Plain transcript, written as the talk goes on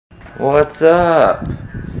What's up?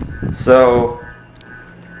 So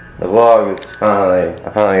the vlog is I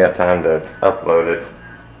finally got time to upload it.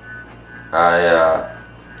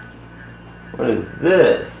 What is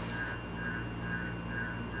this?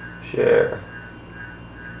 Share.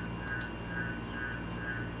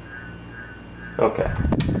 Okay.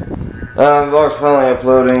 The vlog's finally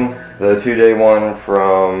uploading. The 2-day one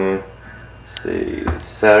from, let's see,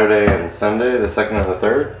 Saturday and Sunday, the 2nd and the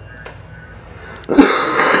 3rd.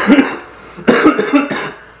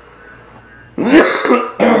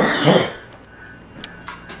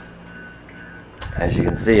 As you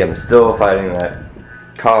can see, I'm still fighting that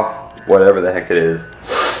cough, whatever the heck it is.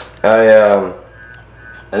 I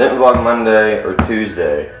didn't vlog Monday or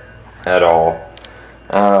Tuesday at all.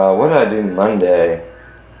 What did I do Monday?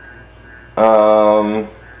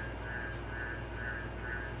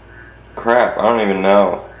 Crap, I don't even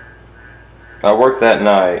know. I worked that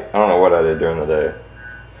night. I don't know what I did during the day.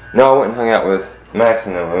 No, I went and hung out with Max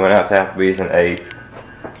and them. We went out to Applebee's and ate.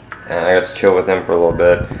 And I got to chill with them for a little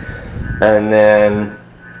bit. And then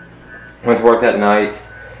went to work that night.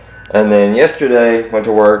 And then yesterday went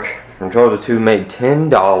to work from 12 to 2, made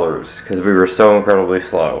 $10 because we were so incredibly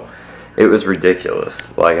slow. It was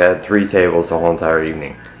ridiculous. Like, I had 3 tables the whole entire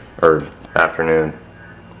evening or afternoon.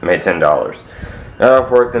 Made $10. Got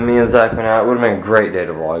off work, then me and Zach went out. It would have been a great day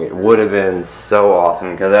to vlog. It would have been so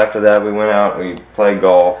awesome because after that we went out and we played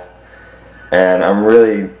golf. And I'm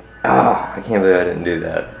really, I can't believe I didn't do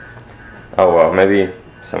that. Oh well, maybe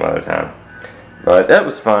some other time. But that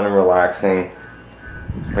was fun and relaxing,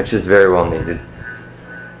 which is very well needed.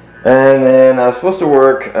 And then I was supposed to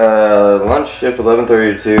work lunch shift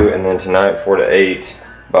 11:30 to 2, and then tonight 4 to 8.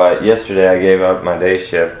 But yesterday I gave up my day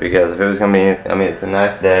shift because if it was going to be, I mean, it's a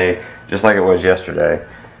nice day, just like it was yesterday.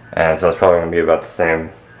 And so it's probably going to be about the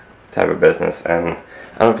same type of business. And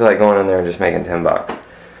I don't feel like going in there and just making $10.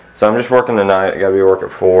 So I'm just working tonight. I got to be at work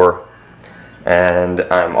at 4. And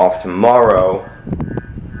I'm off tomorrow.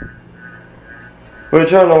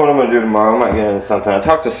 Which I don't know what I'm going to do tomorrow. I might get into something. I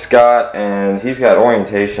talked to Scott, and he's got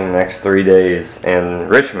orientation the next 3 days in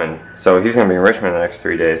Richmond. So he's going to be in Richmond the next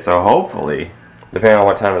 3 days. So hopefully, depending on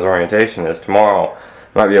what time his orientation is, tomorrow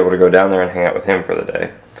I might be able to go down there and hang out with him for the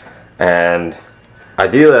day. And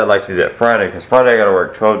ideally I'd like to do that Friday, because Friday I got to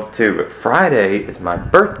work 12 to 2. But Friday is my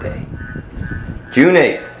birthday. June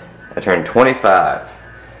 8th. I turned 25.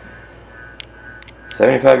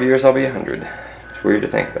 75 years, I'll be 100. It's weird to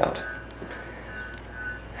think about.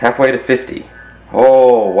 Halfway to 50.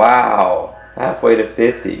 Oh, wow. Halfway to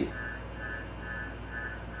 50.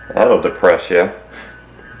 That'll depress you.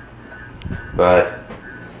 But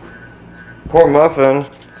poor Muffin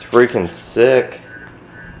is freaking sick.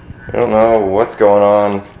 I don't know what's going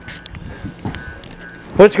on.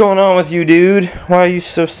 What's going on with you, dude? Why are you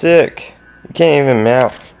so sick? You can't even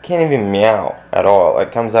meow. Can't even meow at all.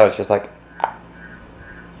 It comes out, it's just like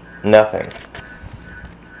nothing.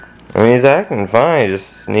 I mean, he's acting fine, he's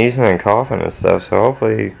just sneezing and coughing and stuff, so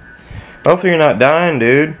hopefully you're not dying,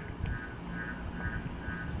 dude.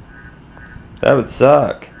 That would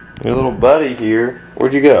suck. Your little buddy here.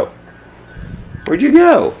 Where'd you go? Where'd you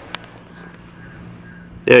go?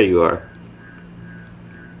 There you are.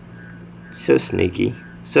 So sneaky.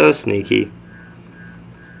 So sneaky.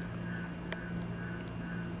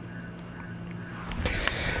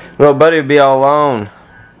 Little buddy would be all alone.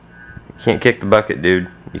 You can't kick the bucket, dude.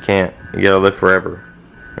 You can't. You gotta live forever.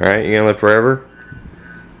 Alright? You gonna live forever?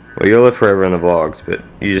 Well, you'll live forever in the vlogs, but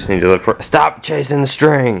you just need to live for. Stop chasing the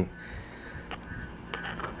string!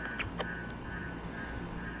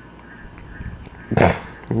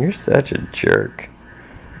 You're such a jerk.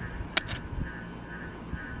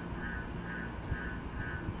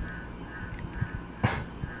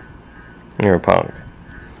 You're a punk.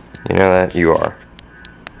 You know that? You are.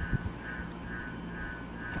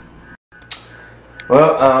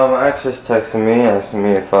 Well, Max just texted me, asking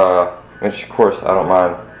me if, which of course I don't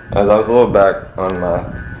mind, as I was a little back on my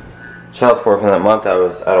child support from that month I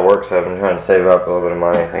was out of work, so I've been trying to save up a little bit of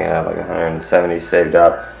money. I think I had like 170 saved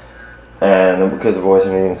up, and because the boys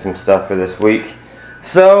are needing some stuff for this week.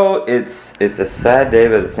 So it's a sad day,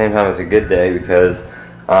 but at the same time it's a good day because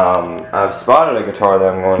I've spotted a guitar that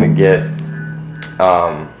I'm going to get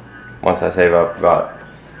once I save up about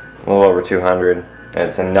a little over 200.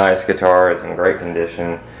 It's a nice guitar, it's in great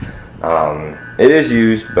condition. It is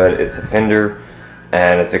used, but it's a Fender,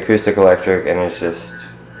 and it's acoustic electric, and it's just,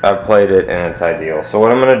 I've played it, and it's ideal. So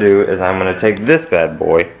what I'm going to do is I'm going to take this bad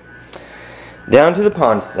boy down to the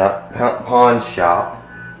pawn shop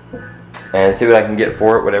and see what I can get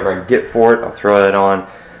for it. Whatever I get for it, I'll throw that on.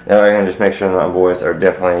 that way I can just make sure that my boys are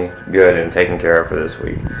definitely good and taken care of for this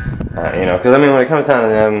week. You know, because I mean, when it comes down to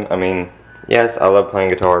them, I mean, yes, I love playing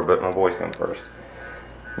guitar, but my boys come first.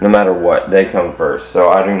 No matter what, they come first. So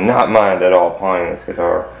I do not mind at all playing this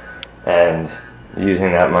guitar and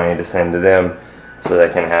using that money to send to them so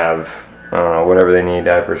they can have, I don't know, whatever they need,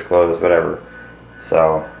 diapers, clothes, whatever.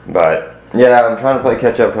 So, but yeah, I'm trying to play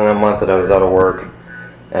catch up from that month that I was out of work.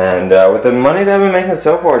 And with the money that I've been making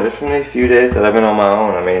so far, just from these few days that I've been on my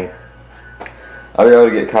own, I mean, I'll be able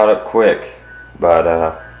to get caught up quick. But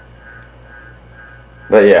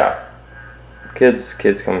yeah, kids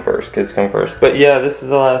come first. Kids come first. But yeah, this is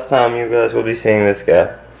the last time you guys will be seeing this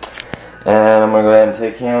guy. And I'm gonna go ahead and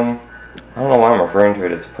take him. I don't know why I'm referring to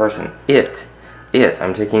it as a person. It.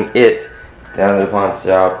 I'm taking it down to the pawn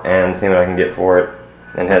shop and see what I can get for it,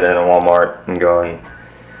 and head into Walmart and go and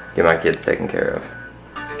get my kids taken care of.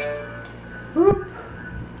 Whoop.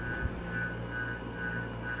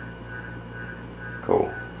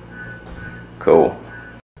 Cool.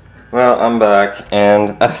 Well, I'm back,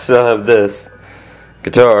 and I still have this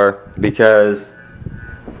guitar because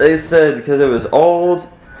they said because it was old,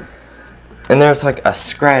 and there's like a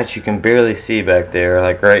scratch you can barely see back there,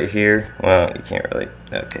 like right here. Well, you can't really,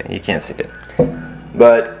 okay, you can't see it.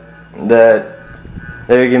 But that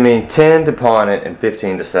they would give me 10 to pawn it and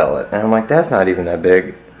 15 to sell it. And I'm like, that's not even that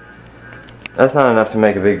big. That's not enough to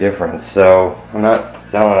make a big difference. So I'm not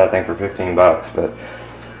selling that thing for 15 bucks, but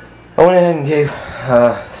I went ahead and gave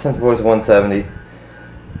sent the boys 170,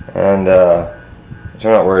 and so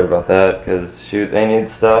I'm not worried about that because shoot, they need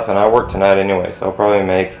stuff, and I work tonight anyway, so I'll probably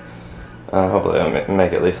make hopefully I'll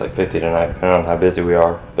make at least like 50 tonight, depending on how busy we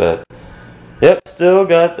are. But yep, still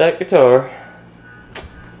got that guitar,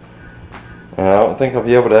 and I don't think I'll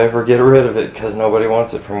be able to ever get rid of it because nobody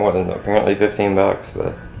wants it for more than apparently 15 bucks.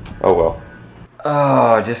 But oh well.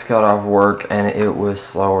 Oh, I just got off work and it was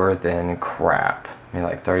slower than crap. I mean,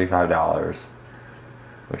 like $35,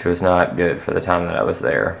 which was not good for the time that I was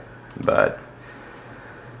there. But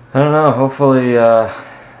I don't know, hopefully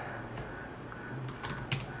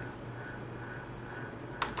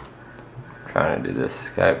trying to do this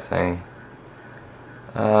Skype thing.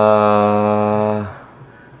 Add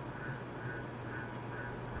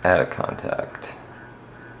a contact.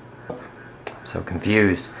 I'm so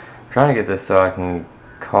confused. I'm trying to get this so I can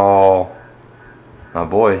call my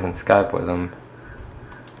boys and Skype with them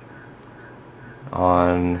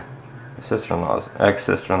on my sister-in-law's,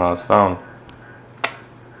 ex-sister-in-law's phone.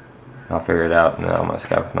 I'll figure it out and then I'm gonna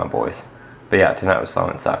Skype with my boys. But yeah, tonight was slow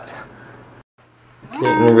and sucked.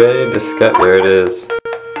 Getting ready to Skype. There it is.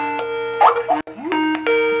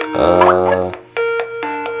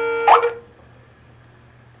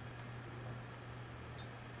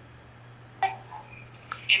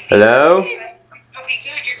 Hello?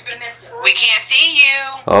 We can't see you.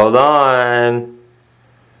 Hold on.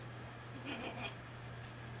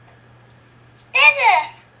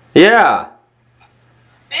 Yeah.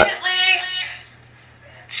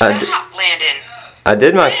 Stop, Landon. I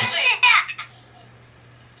did my...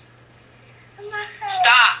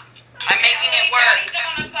 Stop. I'm making it work.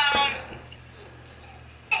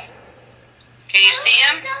 Can you see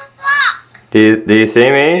him? Do you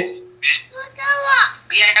see me?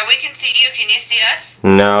 Yeah, we can see you. Can you see us?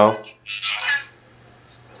 No.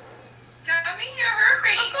 Come here,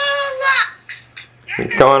 hurry. You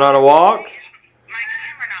going on a walk? My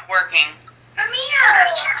camera not working. Come here.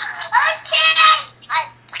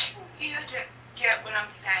 You get what I'm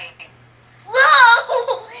saying.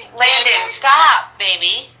 Whoa. Landon, stop,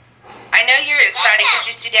 baby. I know you're excited because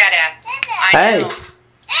you see Dada. I know.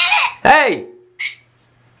 Hey!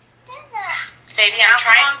 Baby, I'm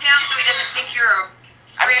trying. Calm down so he doesn't think you're.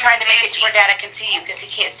 I'm trying to make it to where Dada can see you because he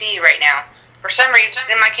can't see you right now. For some reason,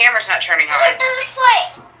 my camera's not turning on.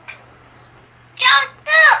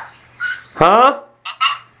 Huh?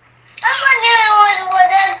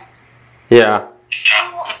 Yeah.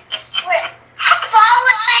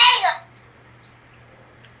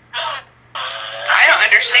 I don't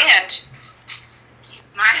understand.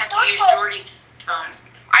 Might have to use Jordy's phone.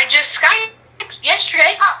 I just Skyped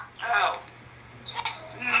yesterday. Oh.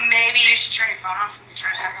 Maybe you should turn your phone off and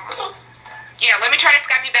try to talk about it. Yeah, let me try to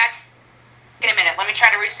Skype you back in a minute. Let me try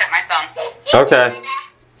to reset my phone. Okay.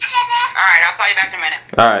 Alright, I'll call you back in a minute.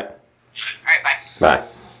 Alright. Alright, bye. Bye.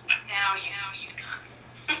 Now you.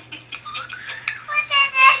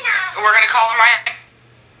 We're gonna call him right.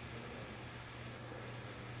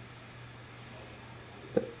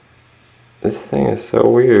 This thing is so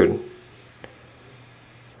weird.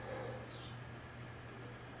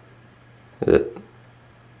 Is it?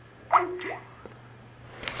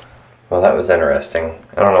 Well, that was interesting.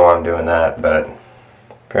 I don't know why I'm doing that, but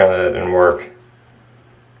Apparently that didn't work.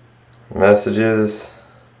 Messages.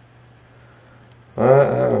 What?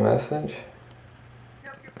 I have a message?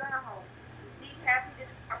 Hope you're going home. Be happy to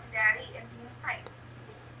talk to Daddy and be nice.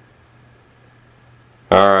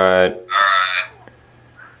 Alright.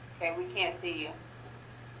 Okay, we can't see you.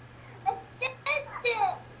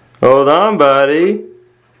 Hold on, buddy.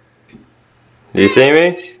 Do you see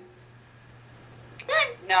me?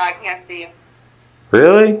 No, I can't see you.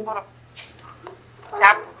 Really? Hold on.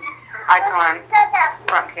 Tap icon.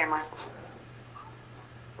 Front camera.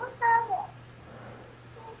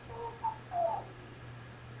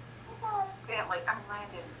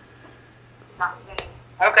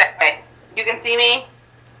 Okay. You can see me?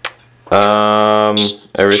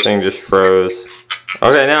 Everything just froze.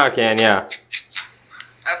 Okay, now I can, yeah.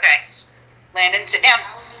 Okay. Landon, sit down.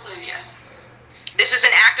 Hallelujah. This is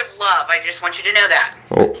an act of love. I just want you to know that.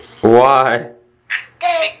 Why?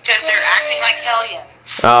 Because they're acting like hellions.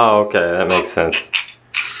 Oh, okay, that makes sense.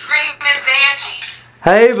 Screaming banshees.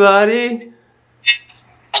 Hey, buddy.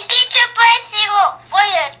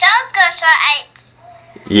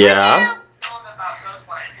 Yeah.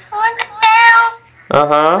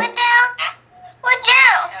 Uh-huh. No, you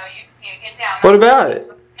can't get down. What about it?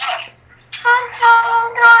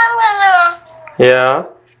 Yeah.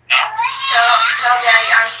 Tell Daddy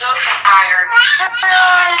I'm so tired.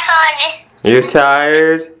 You're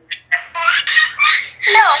tired?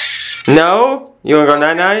 No? You wanna go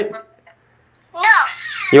night-night?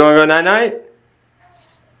 You wanna go night-night?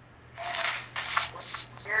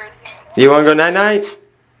 You wanna go night-night?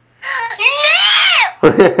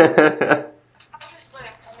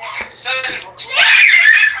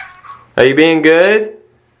 Are you being good?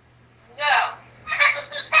 No.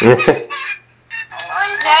 No,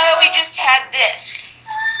 we just had this.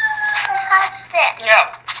 No.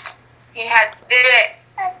 He had this.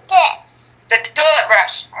 The toilet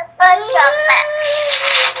brush.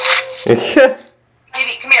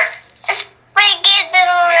 Baby, come here.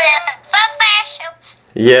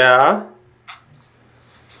 Yeah.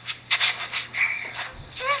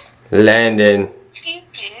 Landon.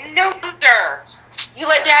 No, sir. You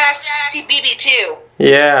let Dad see BB too.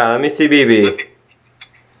 Yeah, let me see BB.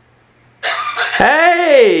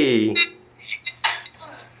 Hey!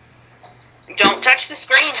 Don't touch the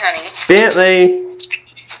screen, honey. Bentley.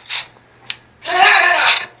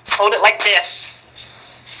 Hold it like this.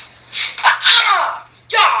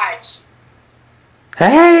 Dodge.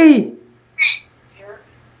 Hey!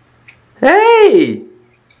 Hey!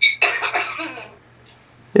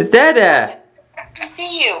 It's Dada. I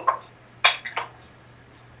see you.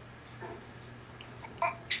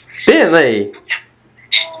 Bentley.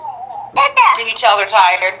 Did you tell they're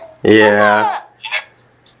tired? Yeah.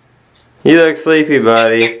 You look sleepy,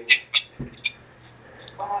 buddy.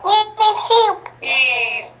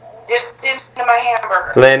 He dipped into my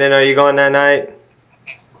hamburger. Landon, are you going that night?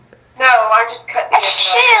 No, I just cut the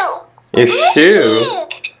Your shoe?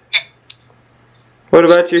 What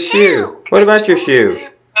about your shoe? What about your shoe?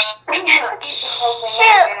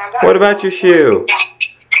 What about your shoe?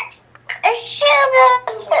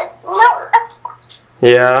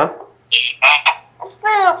 Yeah?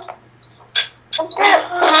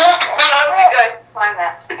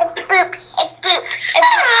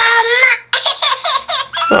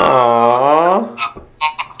 Aww.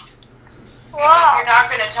 You're not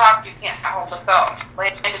going to talk, you can't hold the phone.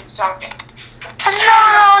 Landon's talking. No.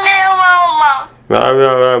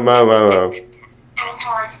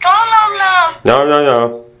 No, no,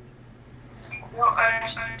 no. You don't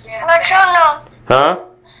understand. Huh?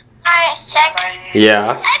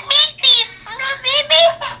 Yeah.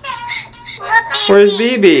 Where's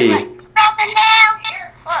BB?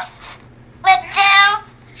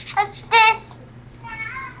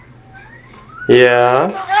 Yeah.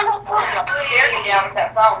 Down with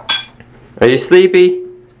that phone. Are you sleepy?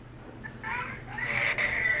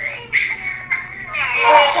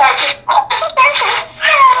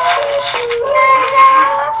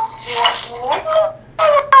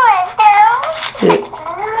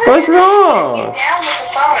 What's wrong?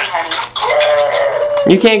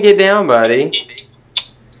 You can't get down, buddy.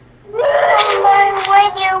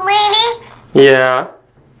 Yeah.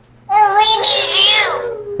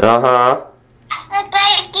 Uh-huh.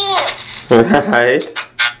 Right.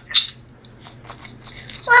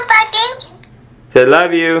 Said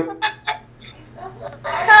love you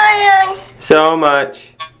so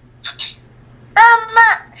much.